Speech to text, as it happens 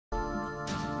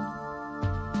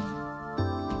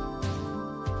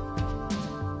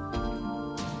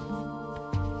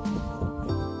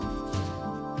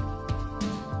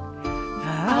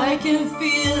I can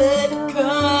feel it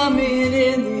coming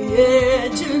in the air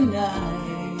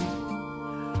tonight.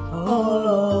 Oh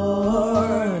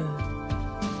Lord,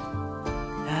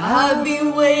 I've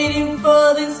been waiting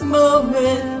for this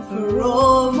moment for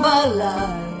all my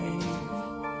life.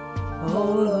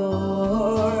 Oh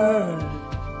Lord,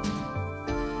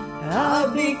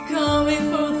 I've been coming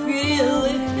for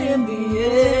feeling in the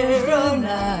air all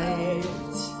night.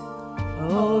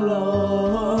 Oh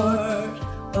Lord,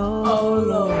 oh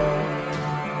Lord.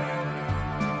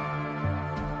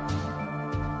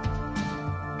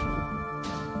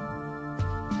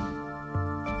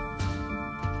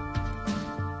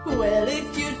 Well,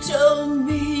 if you told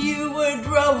me you were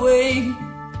drawing,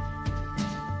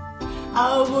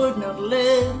 I would not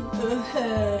lend a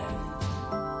hand.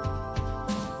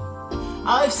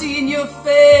 I've seen your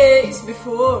face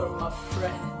before, my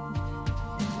friend,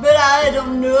 but I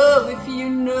don't know if you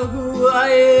know who I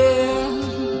am.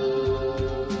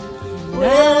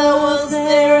 Well, I was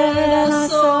there and I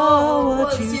saw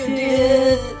what you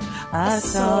did. I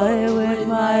saw it with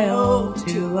my own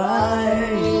two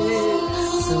eyes.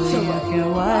 So you can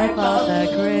wipe out that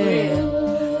grin.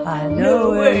 I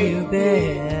know where you've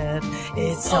been.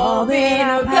 It's all been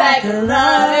a pack of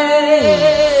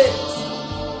lies.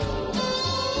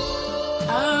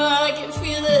 I can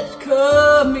feel it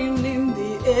coming in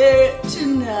the air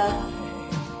tonight.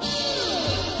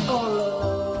 Oh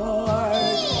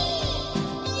Lord,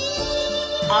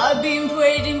 I've been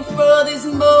waiting for this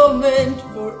moment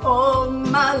for all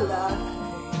my life.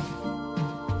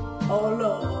 Oh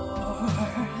Lord,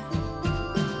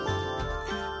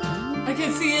 I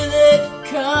can feel it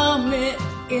coming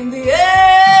in the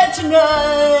air tonight.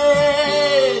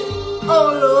 Oh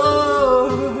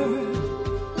Lord,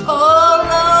 oh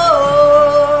Lord.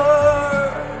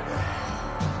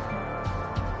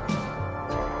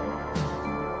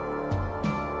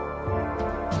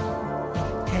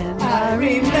 And I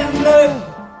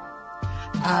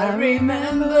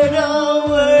remember, don't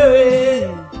worry.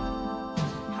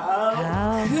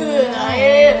 How could I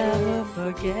ever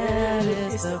forget?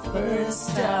 It's the first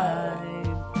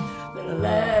time, the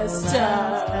last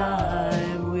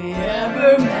time we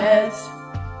ever met.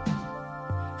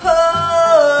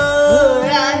 Oh,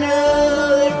 I know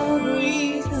the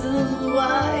reason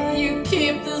why you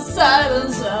keep the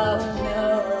silence up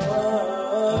now.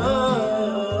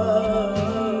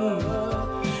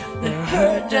 The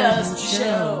hurt doesn't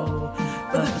show,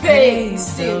 but the pain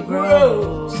still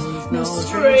grows. No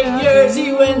strangers,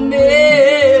 you and me.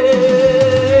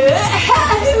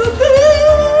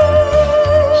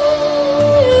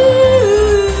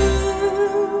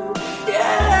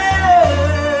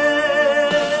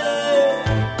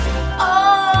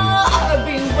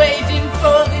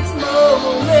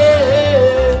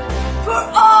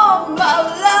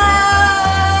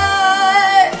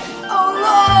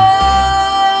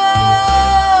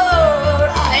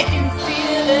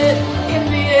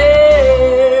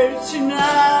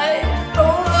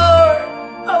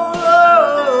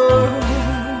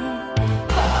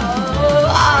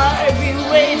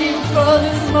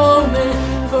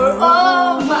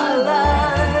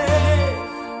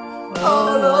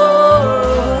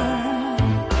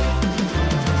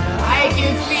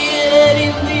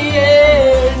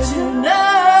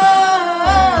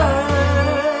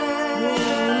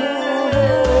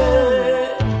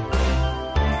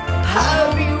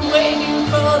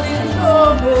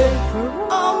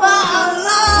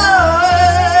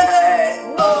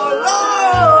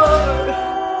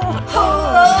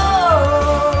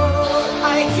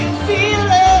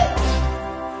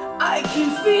 I can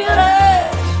feel it.